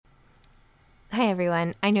Hi,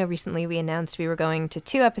 everyone. I know recently we announced we were going to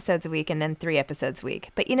 2 episodes a week and then 3 episodes a week.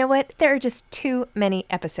 But you know what? There are just too many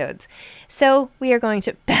episodes. So we are going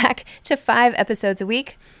back to 5 episodes a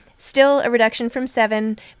week. Still a reduction from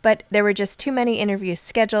 7, but there were just too many interviews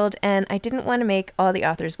scheduled, and I didn't want to make all the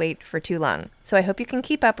authors wait for too long. So I hope you can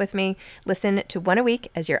keep up with me. Listen to 1 a week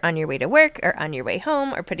as you're on your way to work or on your way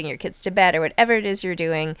home or putting your kids to bed or whatever it is you're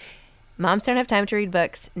doing. Moms Don't Have Time to Read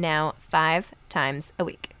Books, now 5 times a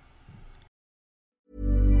week.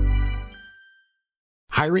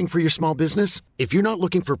 Hiring for your small business? If you're not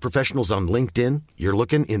looking for professionals on LinkedIn, you're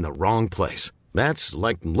looking in the wrong place. That's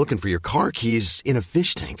like looking for your car keys in a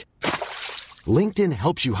fish tank. LinkedIn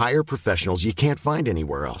helps you hire professionals you can't find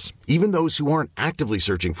anywhere else, even those who aren't actively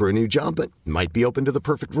searching for a new job but might be open to the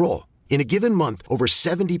perfect role. In a given month, over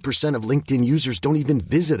 70% of LinkedIn users don't even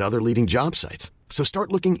visit other leading job sites. So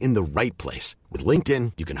start looking in the right place. With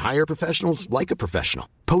LinkedIn, you can hire professionals like a professional.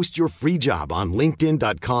 Post your free job on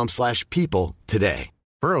linkedin.com/people today.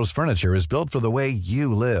 Burrow's furniture is built for the way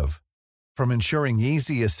you live. From ensuring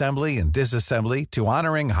easy assembly and disassembly to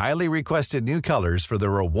honoring highly requested new colors for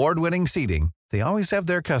their award-winning seating, they always have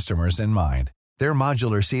their customers in mind. Their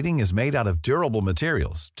modular seating is made out of durable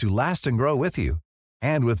materials to last and grow with you.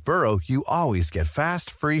 And with Burrow, you always get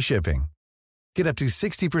fast, free shipping. Get up to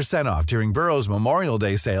 60% off during Burrow's Memorial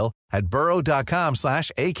Day sale at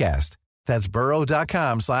burrow.com/ACAST. That's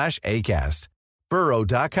burrow.com/ACAST.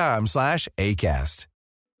 burrow.com/ACAST.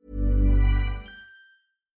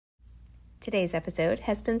 Today's episode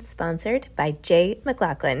has been sponsored by J.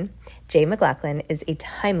 McLaughlin. J. McLaughlin is a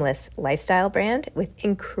timeless lifestyle brand with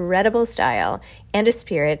incredible style and a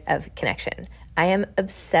spirit of connection. I am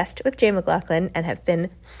obsessed with J. McLaughlin and have been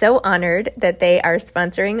so honored that they are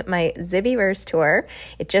sponsoring my Zibbyverse tour.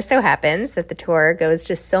 It just so happens that the tour goes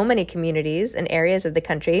to so many communities and areas of the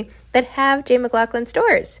country that have J. McLaughlin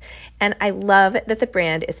stores. And I love that the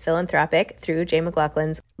brand is philanthropic through J.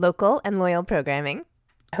 McLaughlin's local and loyal programming.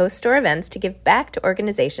 Host store events to give back to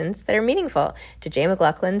organizations that are meaningful to J.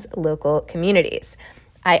 McLaughlin's local communities.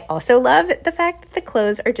 I also love the fact that the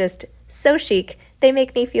clothes are just so chic. They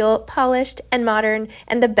make me feel polished and modern,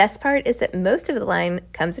 and the best part is that most of the line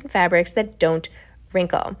comes in fabrics that don't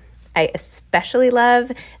wrinkle. I especially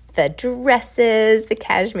love the dresses, the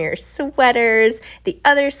cashmere sweaters, the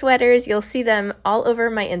other sweaters. You'll see them all over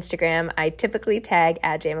my Instagram. I typically tag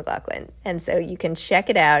at J. McLaughlin, and so you can check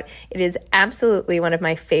it out. It is absolutely one of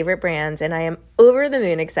my favorite brands, and I am over the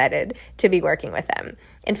moon excited to be working with them.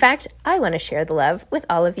 In fact, I want to share the love with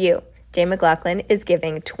all of you. J. McLaughlin is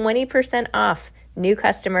giving 20% off new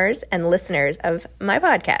customers and listeners of my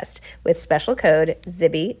podcast with special code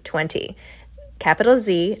ZIBBY20, capital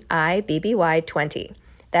ZIBBY 20.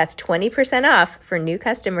 That's 20% off for new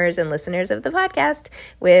customers and listeners of the podcast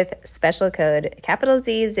with special code capital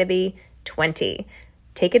Z ZIBBY 20.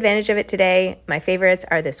 Take advantage of it today. My favorites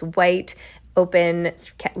are this white, open,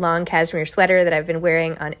 long cashmere sweater that I've been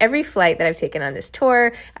wearing on every flight that I've taken on this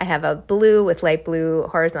tour. I have a blue with light blue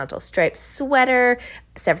horizontal striped sweater,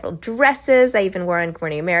 several dresses I even wore on Good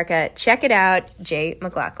Morning America. Check it out, J.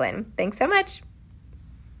 McLaughlin. Thanks so much.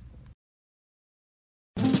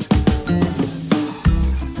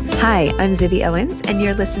 Hi, I'm Zibby Owens, and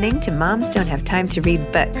you're listening to Moms Don't Have Time to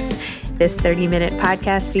Read Books. This 30-minute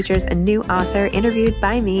podcast features a new author interviewed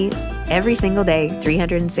by me every single day,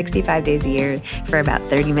 365 days a year, for about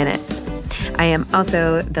 30 minutes. I am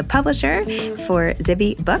also the publisher for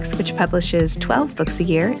Zibby Books, which publishes 12 books a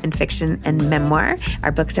year in fiction and memoir.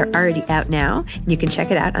 Our books are already out now. You can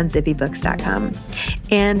check it out on zibbybooks.com.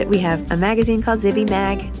 And we have a magazine called Zibby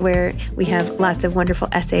Mag, where we have lots of wonderful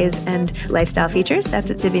essays and lifestyle features.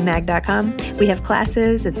 That's at zibbymag.com. We have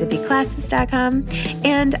classes at zibbyclasses.com.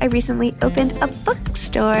 And I recently opened a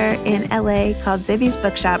bookstore in LA called Zibby's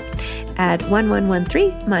Bookshop at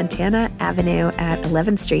 1113 Montana Avenue at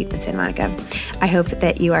 11th Street in Santa Monica. I hope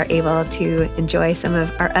that you are able to enjoy some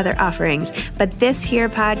of our other offerings, but this here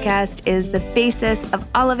podcast is the basis of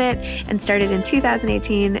all of it and started in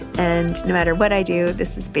 2018, and no matter what I do,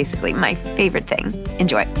 this is basically my favorite thing.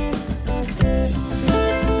 Enjoy.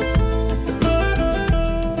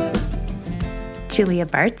 Julia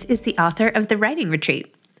Bartz is the author of The Writing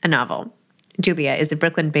Retreat, a novel. Julia is a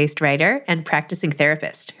Brooklyn-based writer and practicing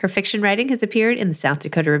therapist. Her fiction writing has appeared in the South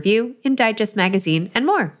Dakota Review, in Digest Magazine, and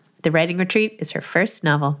more. The Writing Retreat is her first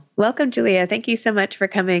novel. Welcome, Julia. Thank you so much for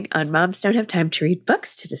coming on Moms Don't Have Time to Read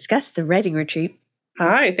Books to discuss The Writing Retreat.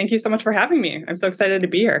 Hi, thank you so much for having me. I'm so excited to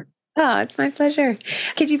be here. Oh, it's my pleasure.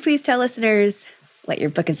 Could you please tell listeners what your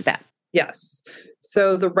book is about? Yes.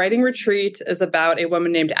 So The Writing Retreat is about a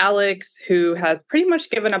woman named Alex who has pretty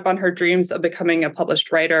much given up on her dreams of becoming a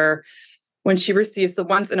published writer. when she receives the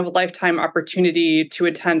once-in-a-lifetime opportunity to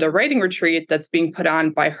attend a writing retreat that's being put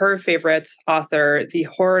on by her favorite author, the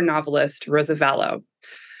horror novelist Rosa Vallow.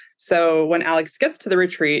 So when Alex gets to the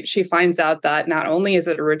retreat, she finds out that not only is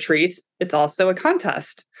it a retreat, it's also a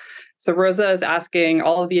contest. So Rosa is asking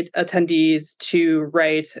all of the attendees to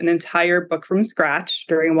write an entire book from scratch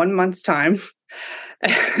during 1 month's time.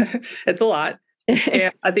 It's a lot.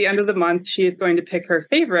 And at the end of the month, she is going to pick her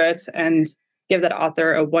favorite and give that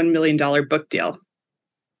author a $1 million book deal.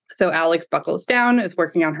 So Alex buckles down, is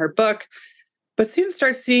working on her book, but soon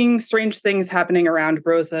starts seeing strange things happening around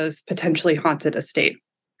Rosa's potentially haunted estate.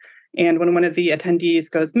 And when one of the attendees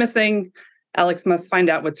goes missing, Alex must find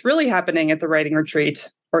out what's really happening at the writing retreat,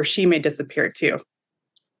 or she may disappear too.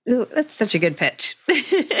 Ooh, that's such a good pitch.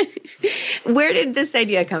 Where did this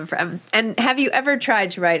idea come from? And have you ever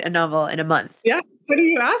tried to write a novel in a month? Yeah, funny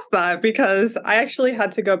you asked that, because I actually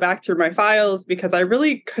had to go back through my files because I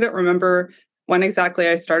really couldn't remember when exactly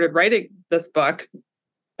I started writing this book.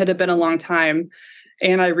 It had been a long time.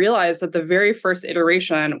 And I realized that the very first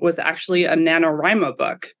iteration was actually a NaNoWriMo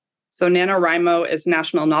book. So NaNoWriMo is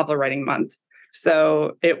National Novel Writing Month.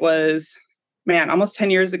 So it was, almost 10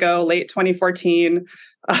 years ago, late 2014.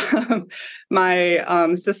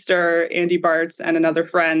 My sister, Andy Bartz, and another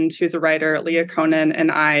friend who's a writer, Leah Conan,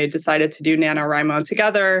 and I decided to do NaNoWriMo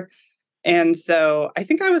together. And so I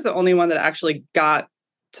think I was the only one that actually got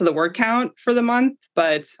to the word count for the month.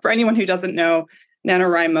 But for anyone who doesn't know,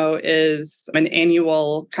 NaNoWriMo is an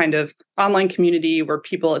annual kind of online community where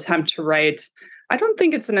people attempt to write, I don't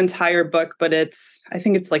think it's an entire book, but I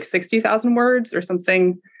think it's like 60,000 words or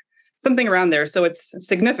something around there. So it's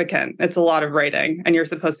significant. It's a lot of writing, and you're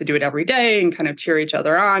supposed to do it every day and kind of cheer each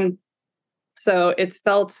other on. So it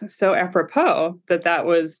felt so apropos that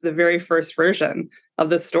was the very first version of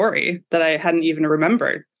the story that I hadn't even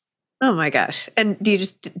remembered. Oh my gosh. And do you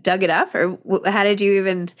just dug it up, or how did you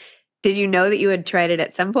know that you had tried it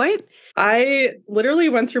at some point? I literally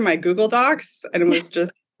went through my Google Docs and was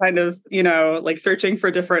just kind of, like searching for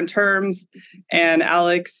different terms. And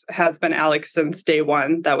Alex has been Alex since day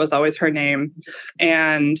one. That was always her name.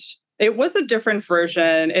 And it was a different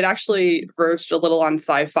version. It actually verged a little on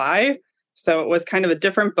sci-fi. So it was kind of a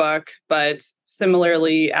different book, but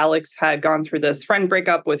similarly, Alex had gone through this friend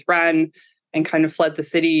breakup with Ren and kind of fled the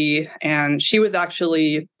city. And she was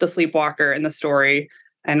actually the sleepwalker in the story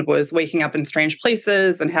and was waking up in strange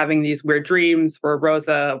places and having these weird dreams where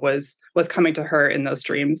Rosa was coming to her in those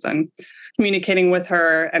dreams and communicating with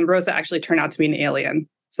her. And Rosa actually turned out to be an alien.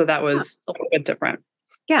 So that was a little bit different.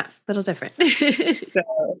 Yeah, a little different. So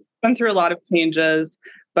went through a lot of changes.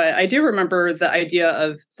 But I do remember the idea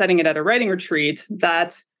of setting it at a writing retreat.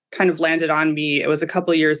 That kind of landed on me. It was a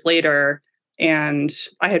couple of years later. And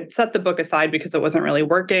I had set the book aside because it wasn't really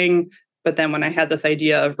working. But then when I had this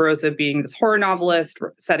idea of Rosa being this horror novelist,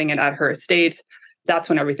 setting it at her estate, that's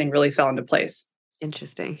when everything really fell into place.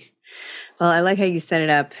 Interesting. Well, I like how you set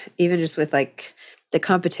it up, even just with like the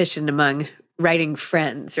competition among writing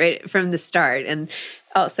friends, right, from the start. And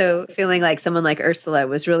also feeling like someone like Ursula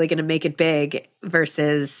was really going to make it big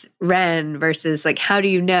versus Ren versus like, how do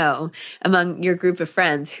you know among your group of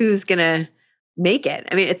friends who's going to make it?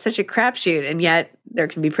 I mean, it's such a crapshoot, and yet there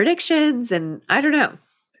can be predictions, and I don't know.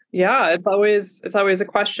 Yeah, it's always a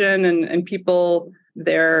question, and people,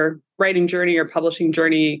 their writing journey or publishing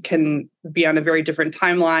journey can be on a very different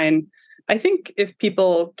timeline. I think if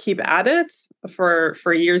people keep at it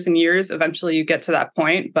for years and years, eventually you get to that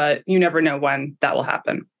point, but you never know when that will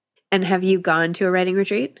happen. And have you gone to a writing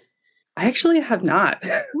retreat? I actually have not.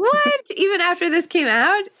 What? Even after this came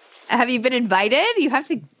out? Have you been invited? You have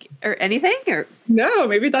to, or anything? Or no,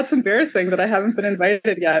 maybe that's embarrassing that I haven't been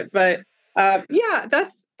invited yet. But yeah,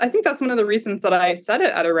 I think that's one of the reasons that I set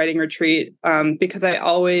it at a writing retreat, because I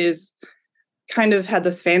always kind of had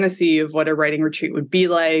this fantasy of what a writing retreat would be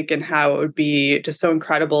like and how it would be just so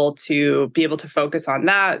incredible to be able to focus on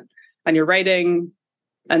that, on your writing,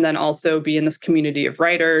 and then also be in this community of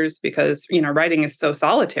writers, because, writing is so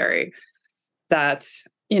solitary that,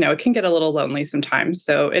 it can get a little lonely sometimes.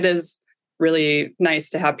 So it is really nice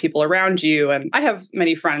to have people around you. And I have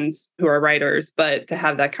many friends who are writers, but to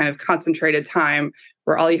have that kind of concentrated time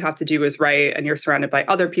where all you have to do is write and you're surrounded by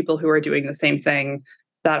other people who are doing the same thing,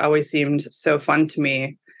 that always seemed so fun to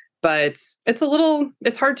me. But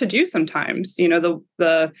it's hard to do sometimes.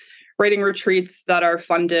 The writing retreats that are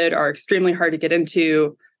funded are extremely hard to get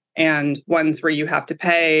into, and ones where you have to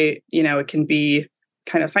pay, it can be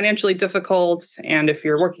kind of financially difficult. And if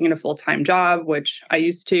you're working in a full-time job, which I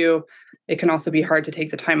used to, it can also be hard to take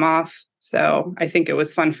the time off. So I think it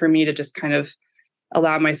was fun for me to just kind of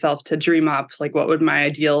allow myself to dream up, like, what would my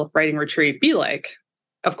ideal writing retreat be like?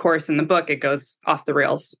 of course, in the book, it goes off the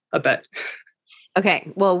rails a bit.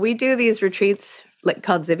 Okay. Well, we do these retreats like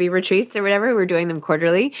called Zibby retreats or whatever. We're doing them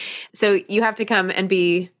quarterly. So you have to come and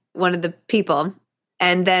be one of the people.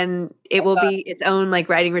 And then it will be its own like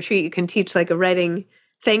writing retreat. You can teach like a writing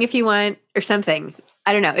thing if you want or something.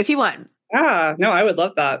 I don't know. If you want. Ah, no, I would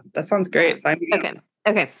love that. That sounds great. Sign me up. Okay.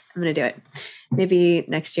 Okay. I'm going to do it. Maybe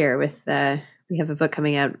next year with, we have a book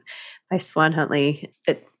coming out by Swan Huntley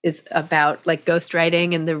that is about like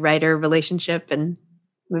ghostwriting and the writer relationship. And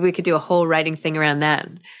maybe we could do a whole writing thing around that.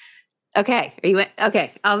 Okay.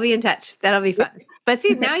 Okay. I'll be in touch. That'll be fun. But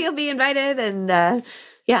see, now you'll be invited and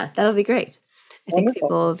yeah, that'll be great. I think people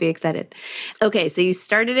will be excited. Okay. So you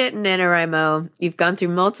started it in NaNoWriMo. You've gone through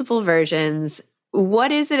multiple versions.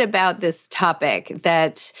 What is it about this topic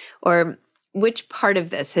that, or which part of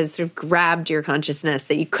this has sort of grabbed your consciousness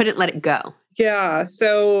that you couldn't let it go? Yeah.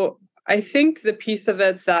 So I think the piece of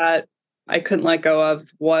it that I couldn't let go of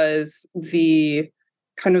was the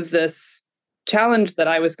kind of this challenge that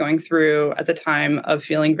I was going through at the time of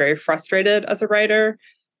feeling very frustrated as a writer.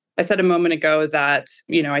 I said a moment ago that,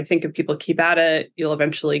 I think if people keep at it, you'll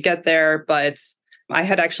eventually get there. But I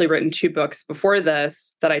had actually written 2 books before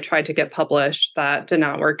this that I tried to get published that did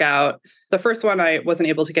not work out. The first one, I wasn't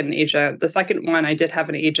able to get an agent. The second one, I did have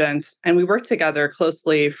an agent, and we worked together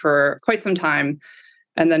closely for quite some time.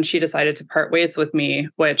 And then she decided to part ways with me,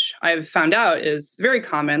 which I've found out is very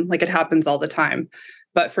common. Like, it happens all the time.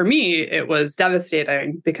 But for me, it was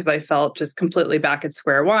devastating because I felt just completely back at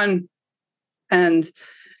square one. And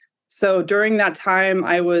so during that time,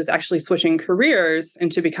 I was actually switching careers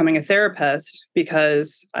into becoming a therapist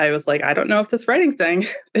because I was like, I don't know if this writing thing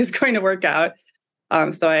is going to work out.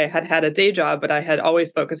 So I had a day job, but I had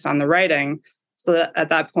always focused on the writing. So that at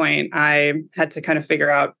that point, I had to kind of figure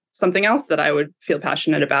out something else that I would feel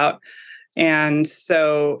passionate about. And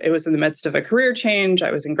so it was in the midst of a career change.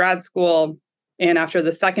 I was in grad school. And after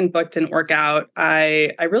the second book didn't work out,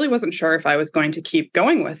 I really wasn't sure if I was going to keep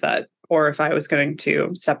going with it or if I was going to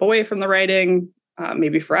step away from the writing,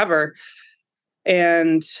 maybe forever.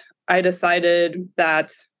 And I decided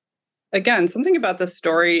that, again, something about this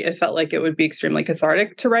story, it felt like it would be extremely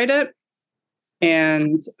cathartic to write it.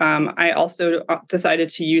 And I also decided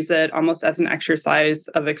to use it almost as an exercise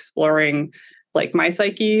of exploring like my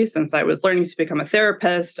psyche. Since I was learning to become a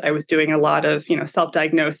therapist, I was doing a lot of,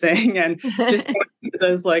 self-diagnosing and just going to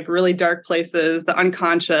those like really dark places, the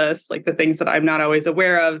unconscious, like the things that I'm not always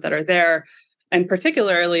aware of that are there. And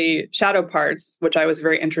particularly shadow parts, which I was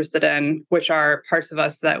very interested in, which are parts of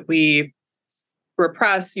us that we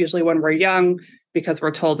repress, usually when we're young, because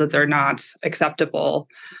we're told that they're not acceptable.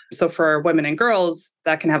 So for women and girls,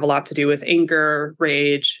 that can have a lot to do with anger,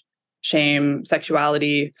 rage, shame,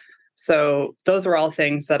 sexuality. So those were all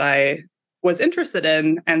things that I was interested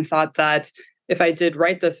in and thought that if I did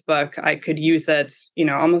write this book, I could use it,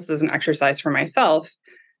 almost as an exercise for myself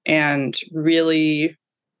and really,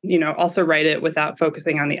 also write it without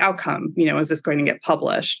focusing on the outcome. Is this going to get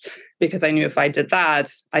published? Because I knew if I did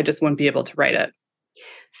that, I just wouldn't be able to write it.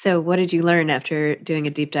 So what did you learn after doing a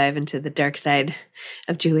deep dive into the dark side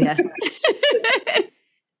of Julia?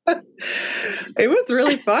 It was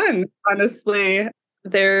really fun, honestly.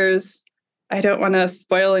 I don't want to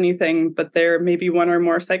spoil anything, but there may be one or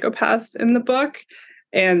more psychopaths in the book.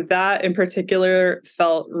 And that in particular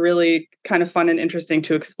felt really kind of fun and interesting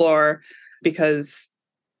to explore because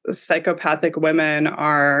psychopathic women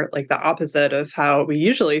are like the opposite of how we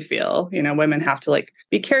usually feel. Women have to like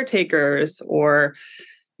be caretakers or,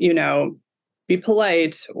 be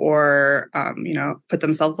polite or, put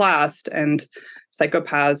themselves last. And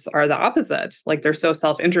psychopaths are the opposite. Like they're so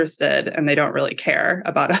self-interested and they don't really care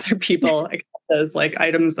about other people as like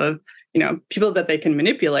items of, people that they can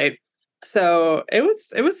manipulate. So it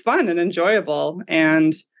was fun and enjoyable.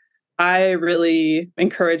 And I really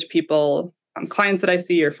encourage people, clients that I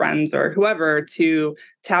see or friends or whoever, to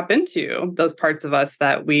tap into those parts of us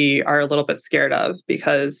that we are a little bit scared of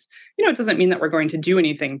because, it doesn't mean that we're going to do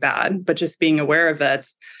anything bad, but just being aware of it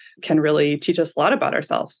can really teach us a lot about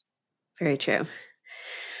ourselves. Very true.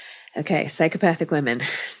 Okay, psychopathic women.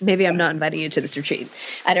 Maybe I'm not inviting you to this retreat.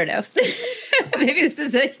 I don't know. Maybe this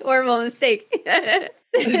is a horrible mistake.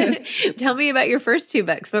 Tell me about your first 2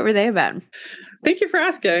 books. What were they about? Thank you for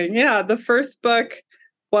asking. Yeah, the first book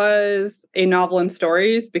was a novel in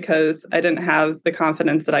stories because I didn't have the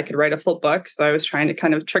confidence that I could write a full book. So I was trying to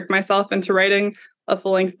kind of trick myself into writing a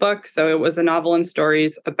full-length book. So it was a novel in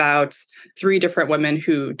stories about 3 different women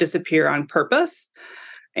who disappear on purpose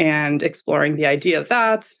and exploring the idea of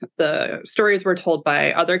that. The stories were told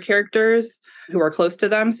by other characters who are close to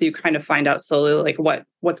them. So you kind of find out slowly like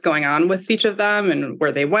what's going on with each of them and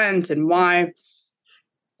where they went and why.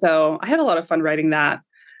 So I had a lot of fun writing that.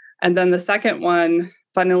 And then the second one,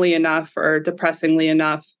 funnily enough, or depressingly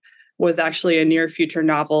enough, was actually a near future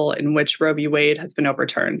novel in which Roe v. Wade has been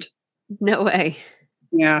overturned. No way.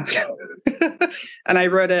 Yeah. And I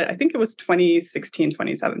wrote it, I think it was 2016,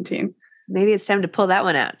 2017. Maybe it's time to pull that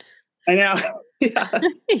one out. I know. Yeah.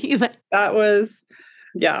 That was,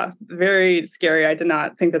 very scary. I did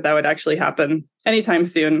not think that would actually happen anytime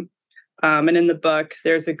soon. And in the book,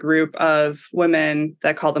 there's a group of women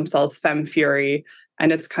that call themselves Femme Fury.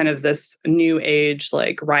 And it's kind of this new age,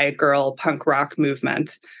 like riot girl, punk rock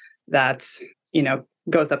movement that,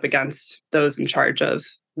 goes up against those in charge of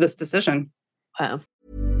this decision. Wow.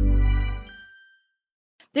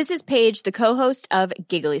 This is Paige, the co-host of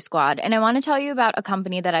Giggly Squad, and I want to tell you about a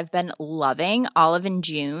company that I've been loving, Olive &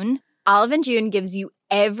 June. Olive & June gives you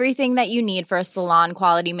everything that you need for a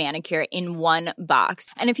salon-quality manicure in one box.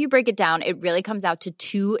 And if you break it down, it really comes out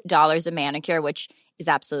to $2 a manicure, which is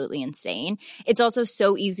absolutely insane. It's also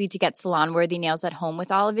so easy to get salon-worthy nails at home with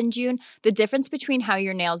Olive & June. The difference between how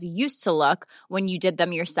your nails used to look when you did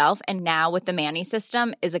them yourself and now with the Mani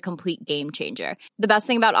system is a complete game changer. The best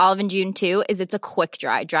thing about Olive & June, too, is it's a quick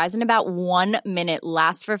dry. Dries in about 1 minute,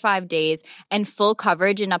 lasts for 5 days, and full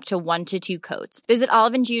coverage in up to 1 to 2 coats. Visit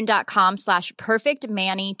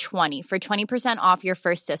oliveandjune.com/perfectmani20 for 20% off your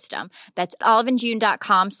first system. That's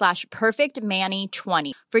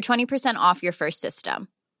oliveandjune.com/perfectmani20 for 20% off your first system.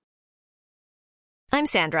 I'm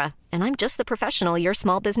Sandra, and I'm just the professional your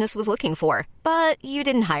small business was looking for. But you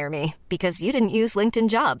didn't hire me because you didn't use LinkedIn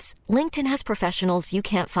Jobs. LinkedIn has professionals you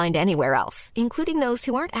can't find anywhere else, including those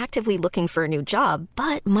who aren't actively looking for a new job,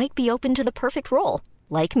 but might be open to the perfect role,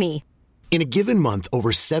 like me. In a given month,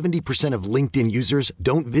 over 70% of LinkedIn users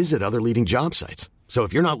don't visit other leading job sites. So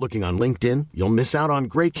if you're not looking on LinkedIn, you'll miss out on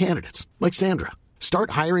great candidates like Sandra.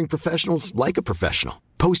 Start hiring professionals like a professional.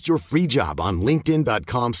 Post your free job on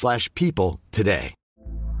linkedin.com/people today.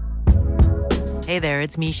 Hey there,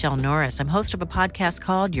 it's Michelle Norris. I'm host of a podcast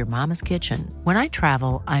called Your Mama's Kitchen. When I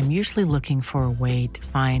travel, I'm usually looking for a way to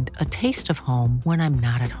find a taste of home when I'm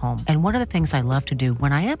not at home. And one of the things I love to do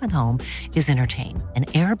when I am at home is entertain. And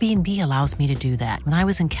Airbnb allows me to do that. When I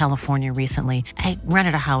was in California recently, I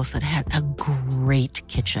rented a house that had a great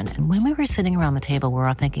kitchen. And when we were sitting around the table, we were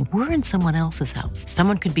all thinking, we're in someone else's house.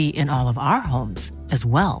 Someone could be in all of our homes as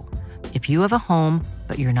well. If you have a home,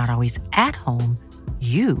 but you're not always at home,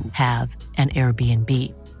 you have an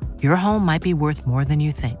Airbnb. Your home might be worth more than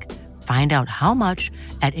you think. Find out how much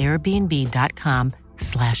at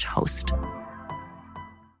airbnb.com/host.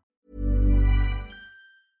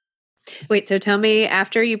 Wait, so tell me,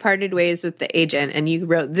 after you parted ways with the agent and you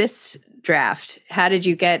wrote this draft, how did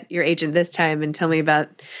you get your agent this time? And tell me about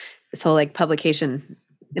this whole publication.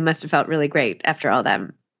 It must have felt really great after all that.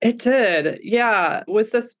 It did. Yeah. With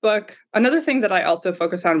this book, another thing that I also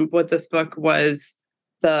focused on with this book was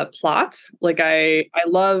the plot. I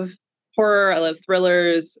love horror, I love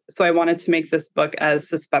thrillers. So I wanted to make this book as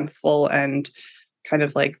suspenseful and kind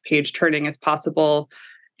of page turning as possible.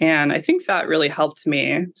 And I think that really helped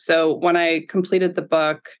me. So when I completed the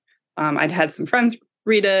book, I'd had some friends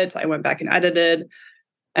read it. I went back and edited.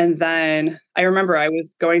 And then I remember I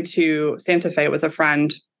was going to Santa Fe with a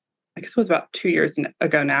friend, I guess it was about 2 years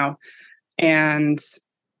ago now. And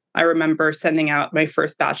I remember sending out my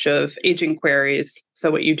first batch of agent queries.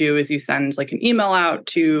 So what you do is you send an email out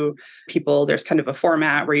to people. There's kind of a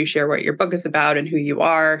format where you share what your book is about and who you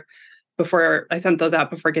are. Before I sent those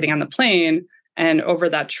out before getting on the plane. And over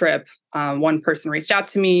that trip, one person reached out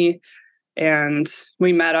to me and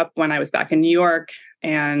we met up when I was back in New York,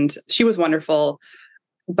 and she was wonderful.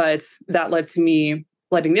 But that led to me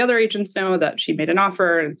letting the other agents know that she made an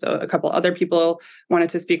offer. And so a couple other people wanted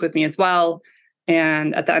to speak with me as well.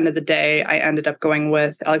 And at the end of the day, I ended up going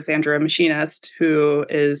with Alexandra Machinist, who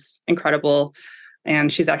is incredible.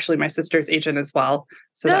 And she's actually my sister's agent as well.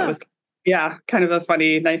 So that was, kind of a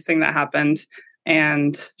funny, nice thing that happened.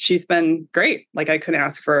 And she's been great. I couldn't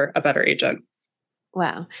ask for a better agent.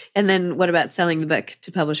 Wow. And then what about selling the book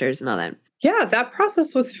to publishers and all that? Yeah, that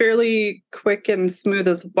process was fairly quick and smooth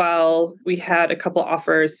as well. We had a couple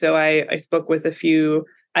offers. So I spoke with a few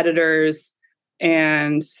editors.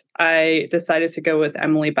 And I decided to go with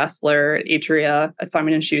Emily Bessler at Atria at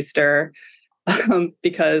Simon & Schuster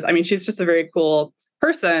because, she's just a very cool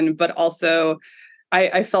person. But also,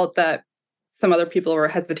 I felt that some other people were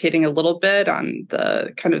hesitating a little bit on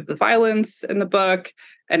the kind of the violence in the book.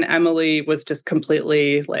 And Emily was just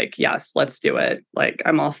completely yes, let's do it.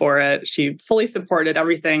 I'm all for it. She fully supported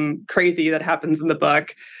everything crazy that happens in the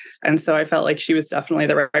book. And so I felt like she was definitely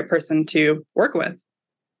the right person to work with.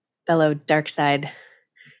 Fellow dark side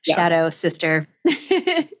shadow sister.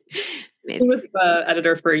 He was the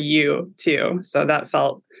editor for You too. So that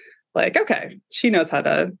felt like, okay, she knows how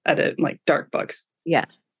to edit like dark books. Yeah.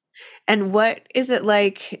 And what is it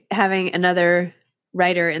like having another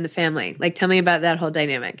writer in the family? Like, tell me about that whole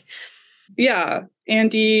dynamic. Yeah.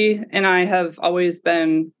 Andy and I have always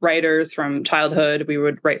been writers from childhood. We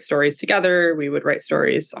would write stories together. We would write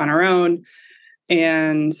stories on our own.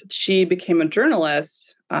 And she became a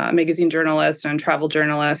journalist, magazine journalist and travel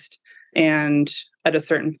journalist. And at a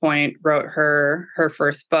certain point wrote her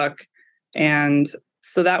first book. And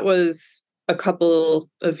so that was a couple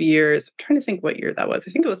of years. I'm trying to think what year that was.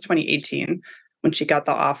 I think it was 2018 when she got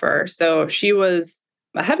the offer. So she was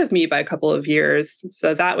ahead of me by a couple of years.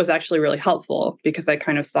 So that was actually really helpful because I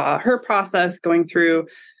kind of saw her process going through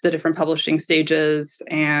the different publishing stages.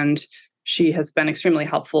 And she has been extremely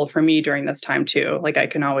helpful for me during this time too. Like I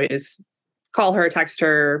can always call her, text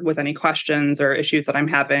her with any questions or issues that I'm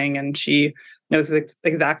having, and she knows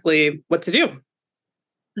exactly what to do.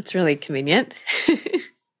 That's really convenient.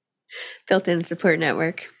 Built-in support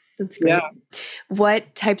network. That's great. Yeah.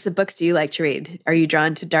 What types of books do you like to read? Are you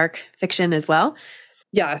drawn to dark fiction as well?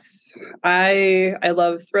 Yes. I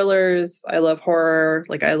love thrillers. I love horror.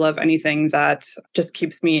 Like I love anything that just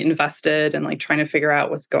keeps me invested and like trying to figure out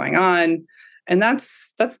what's going on. And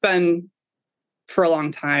that's been for a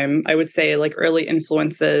long time. I would say like early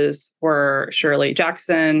influences were Shirley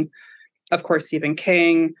Jackson, of course, Stephen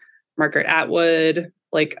King, Margaret Atwood,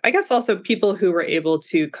 like I guess also people who were able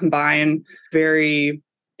to combine very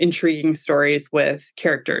intriguing stories with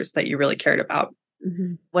characters that you really cared about.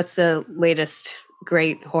 Mm-hmm. What's the latest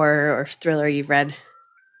great horror or thriller you've read?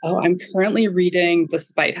 Oh, I'm currently reading The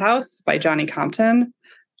Spite House by Johnny Compton,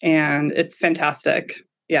 and it's fantastic.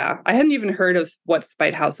 Yeah, I hadn't even heard of what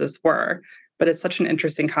spite houses were, but it's such an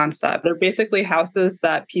interesting concept. They're basically houses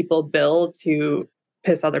that people build to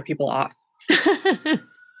piss other people off. Yeah.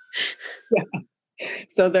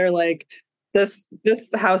 So they're like, this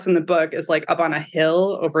house in the book is like up on a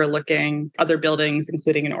hill overlooking other buildings,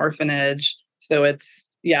 including an orphanage. So it's,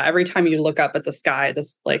 yeah, every time you look up at the sky,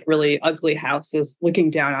 this like really ugly house is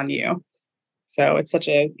looking down on you. So it's such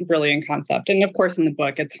a brilliant concept. And of course, in the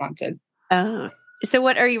book, it's haunted. Oh. So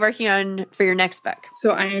what are you working on for your next book?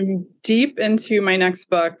 So I'm deep into my next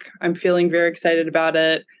book. I'm feeling very excited about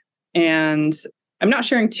it. And I'm not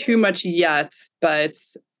sharing too much yet, but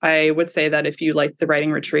I would say that if you like the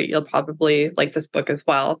writing retreat, you'll probably like this book as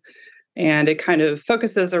well. And it kind of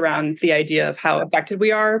focuses around the idea of how affected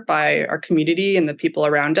we are by our community and the people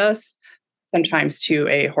around us, sometimes to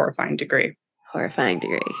a horrifying degree. Horrifying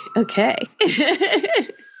degree. Okay.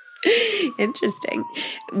 Interesting.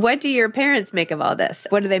 What do your parents make of all this?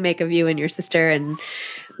 What do they make of you and your sister? And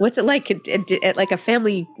what's it like at like a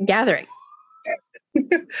family gathering?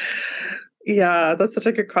 Yeah, that's such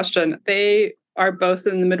a good question. They are both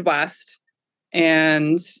in the Midwest.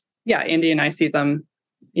 And yeah, Andy and I see them,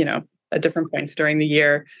 at different points during the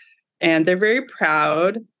year. And they're very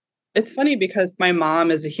proud. It's funny because my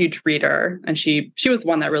mom is a huge reader, and she was the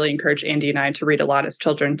one that really encouraged Andy and I to read a lot as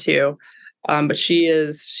children too. But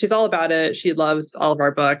she's all about it. She loves all of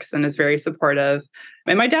our books and is very supportive.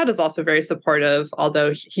 And my dad is also very supportive,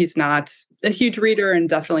 although he's not a huge reader and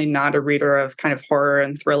definitely not a reader of kind of horror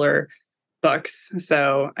and thriller books.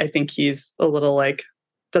 So I think he's a little like,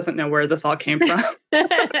 doesn't know where this all came from.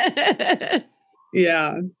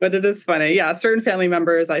 Yeah, but it is funny. Yeah, certain family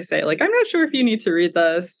members, I say, like, I'm not sure if you need to read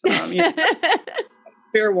this.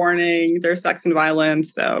 Fair warning, there's sex and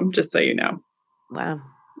violence. So just so you know. Wow,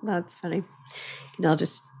 that's funny. You can all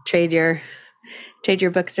just trade your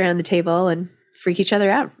books around the table and freak each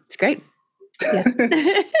other out. It's great. Yeah.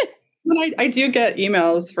 I do get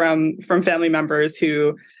emails from family members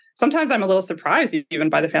who sometimes I'm a little surprised even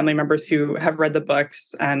by the family members who have read the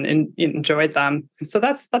books and enjoyed them. So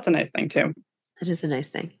that's a nice thing too. That is a nice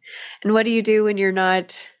thing. And what do you do when you're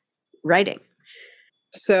not writing?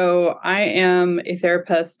 So I am a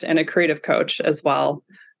therapist and a creative coach as well.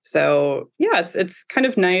 So yeah, it's kind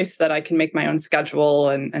of nice that I can make my own schedule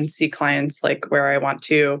and see clients like where I want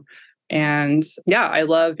to. And yeah, I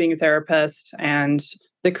love being a therapist, and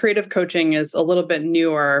the creative coaching is a little bit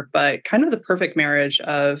newer, but kind of the perfect marriage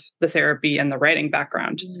of the therapy and the writing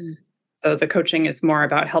background. Mm. So the coaching is more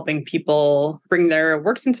about helping people bring their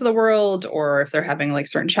works into the world, or if they're having like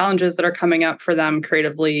certain challenges that are coming up for them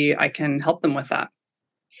creatively, I can help them with that.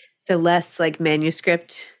 So less in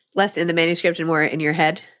the manuscript and more in your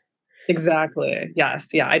head? Exactly. Yes.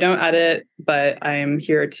 Yeah. I don't edit, but I'm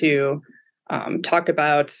here to talk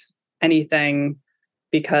about anything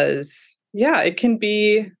because, yeah, it can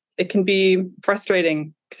be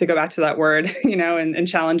frustrating to go back to that word, and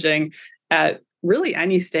challenging at really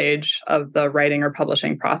any stage of the writing or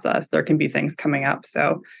publishing process, there can be things coming up.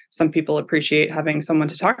 So some people appreciate having someone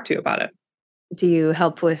to talk to about it. Do you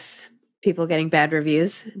help with people getting bad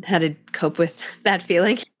reviews and how to cope with that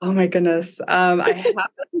feeling? Oh my goodness. I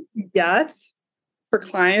haven't yet for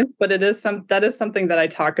clients, but that is something that I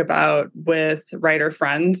talk about with writer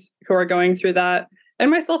friends who are going through that, and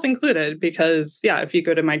myself included, because if you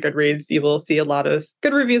go to my Goodreads, you will see a lot of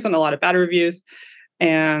good reviews and a lot of bad reviews.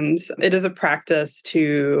 And it is a practice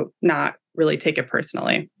to not really take it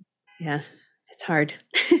personally. Yeah, it's hard.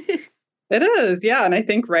 It is, yeah. And I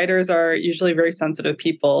think writers are usually very sensitive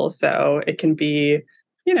people. So it can be,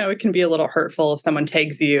 it can be a little hurtful if someone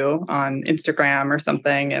tags you on Instagram or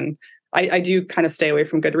something. And I do kind of stay away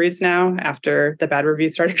from Goodreads now after the bad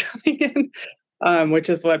reviews started coming in, which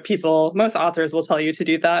is what most authors will tell you to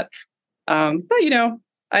do that. But,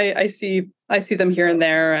 I see them here and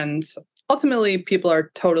there, and ultimately people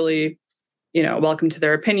are totally, welcome to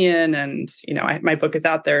their opinion. And, my book is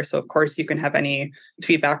out there. So of course you can have any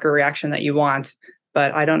feedback or reaction that you want,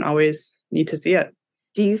 but I don't always need to see it.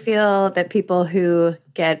 Do you feel that people who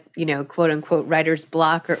get, quote unquote writer's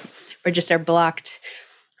block or just are blocked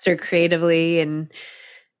sort of creatively, and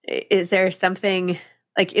is there something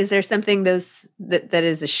that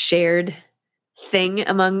is a shared thing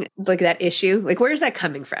among like that issue? Like, where is that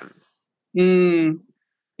coming from?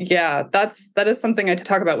 Yeah, that is something I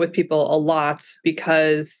talk about with people a lot,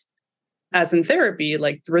 because as in therapy,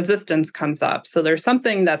 like resistance comes up. So there's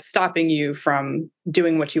something that's stopping you from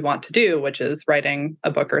doing what you want to do, which is writing a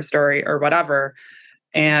book or a story or whatever.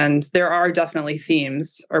 And there are definitely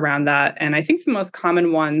themes around that. And I think the most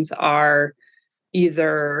common ones are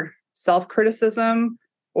either self-criticism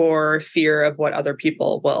or fear of what other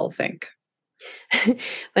people will think.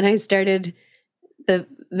 When I started the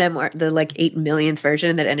memoir, the like 8 millionth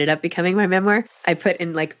version that ended up becoming my memoir, I put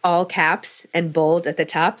in like all caps and bold at the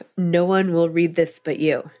top, "No one will read this but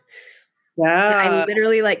you." Yeah. And I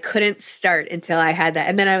literally like couldn't start until I had that.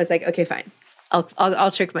 And then I was like, okay, fine.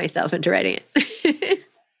 I'll trick myself into writing it.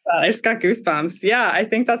 I just got goosebumps. Yeah, I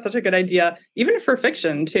think that's such a good idea. Even for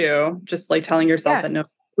fiction too, just like telling yourself that no,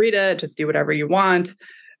 read it, just do whatever you want.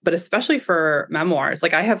 But especially for memoirs,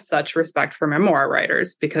 like I have such respect for memoir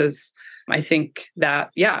writers, because I think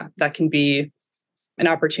that, that can be an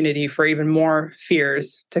opportunity for even more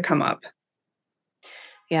fears to come up.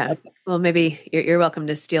 Yeah. Well, maybe you're welcome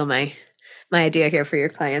to steal my idea here for your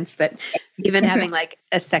clients, but even having like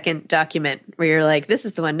a second document where you're like, this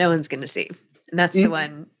is the one no one's going to see. And that's the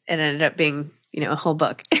one, it ended up being, a whole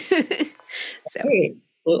book. So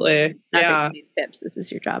absolutely. Not that you need tips. This is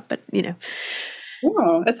your job, but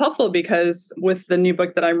Oh, it's helpful, because with the new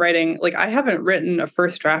book that I'm writing, like I haven't written a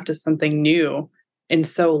first draft of something new in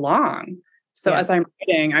so long. So as I'm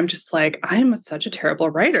writing, I'm just like, I'm such a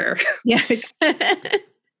terrible writer. Yeah.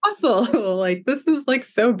 Awful. Like, this is like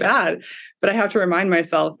so bad. But I have to remind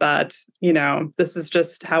myself that, this is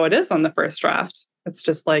just how it is on the first draft. It's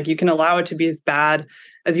just like, you can allow it to be as bad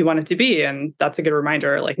as you want it to be. And that's a good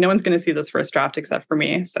reminder. Like, no one's going to see this first draft except for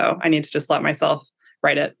me. So I need to just let myself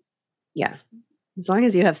write it. Yeah. As long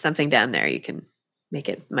as you have something down there, you can make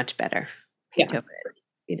it much better. Paint over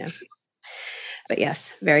it, But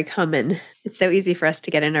yes, very common. It's so easy for us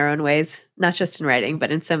to get in our own ways, not just in writing,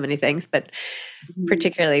 but in so many things, but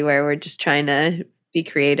particularly where we're just trying to be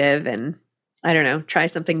creative and, I don't know, try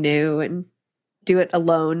something new and do it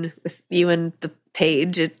alone with you and the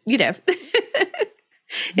page. It's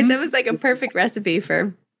almost like a perfect recipe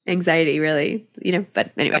for anxiety, really,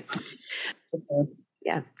 but anyway.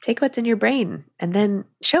 Yeah. Take what's in your brain and then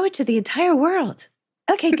show it to the entire world.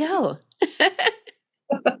 Okay, go.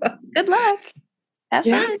 Good luck. Have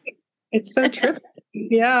fun. It's so trippy.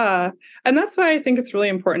 Yeah. And that's why I think it's really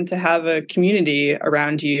important to have a community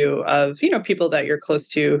around you of, people that you're close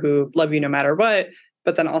to who love you no matter what,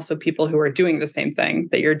 but then also people who are doing the same thing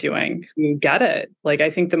that you're doing, who get it. Like, I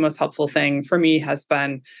think the most helpful thing for me has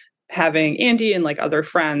been having Andy and like other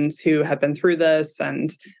friends who have been through this and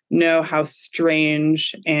know how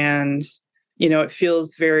strange and, it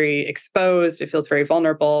feels very exposed. It feels very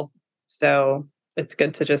vulnerable. So it's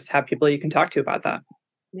good to just have people you can talk to about that.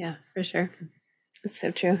 Yeah, for sure. That's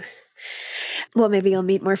so true. Well, maybe you'll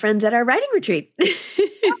meet more friends at our writing retreat.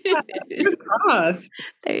 Fingers crossed.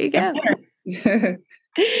 There you go.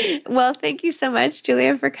 Well, thank you so much,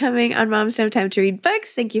 Julia, for coming on Moms Don't Have Time to Read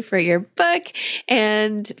Books. Thank you for your book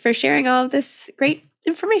and for sharing all of this great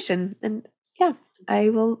information. And I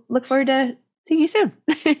will look forward to seeing you soon.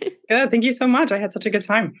 Good. Thank you so much. I had such a good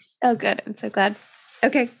time. Oh, good. I'm so glad.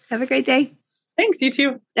 Okay. Have a great day. Thanks. You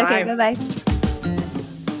too. Okay. Bye. Bye-bye.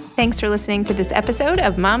 Thanks for listening to this episode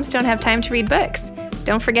of Moms Don't Have Time to Read Books.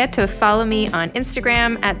 Don't forget to follow me on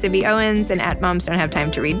Instagram at Zibby Owens and at Moms Don't Have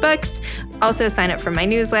Time to Read Books. Also sign up for my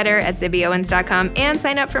newsletter at zibbyowens.com and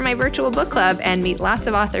sign up for my virtual book club and meet lots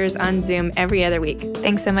of authors on Zoom every other week.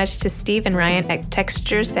 Thanks so much to Steve and Ryan at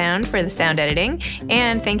Texture Sound for the sound editing.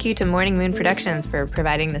 And thank you to Morning Moon Productions for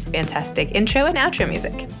providing this fantastic intro and outro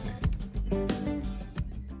music.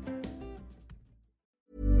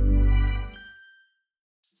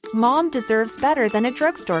 Mom deserves better than a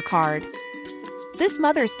drugstore card. This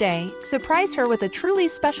Mother's Day, surprise her with a truly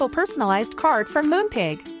special personalized card from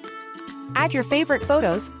Moonpig. Add your favorite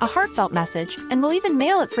photos, a heartfelt message, and we'll even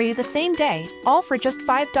mail it for you the same day, all for just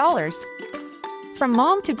 $5. From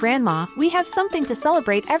mom to grandma, we have something to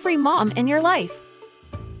celebrate every mom in your life.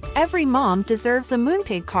 Every mom deserves a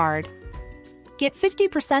Moonpig card. Get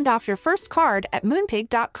 50% off your first card at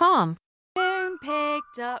moonpig.com.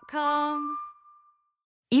 Moonpig.com.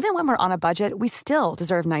 Even when we're on a budget, we still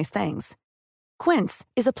deserve nice things. Quince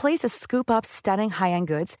is a place to scoop up stunning high-end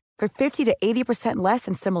goods for 50 to 80% less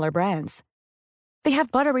than similar brands. They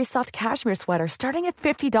have buttery soft cashmere sweaters starting at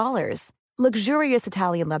 $50, luxurious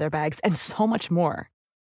Italian leather bags, and so much more.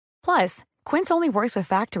 Plus, Quince only works with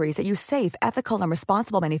factories that use safe, ethical, and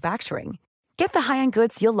responsible manufacturing. Get the high-end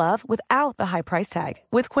goods you'll love without the high price tag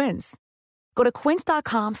with Quince. Go to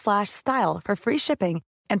quince.com/style for free shipping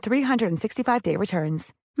and 365-day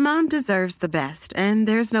returns. Mom deserves the best, and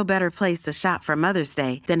there's no better place to shop for Mother's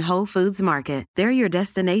Day than Whole Foods Market. They're your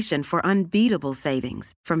destination for unbeatable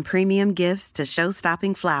savings, from premium gifts to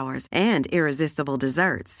show-stopping flowers and irresistible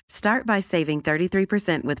desserts. Start by saving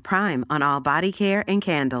 33% with Prime on all body care and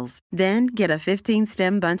candles. Then get a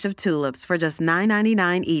 15-stem bunch of tulips for just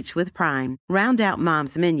 $9.99 each with Prime. Round out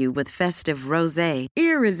Mom's menu with festive rosé,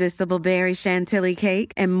 irresistible berry chantilly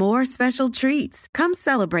cake, and more special treats. Come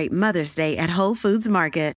celebrate Mother's Day at Whole Foods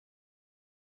Market.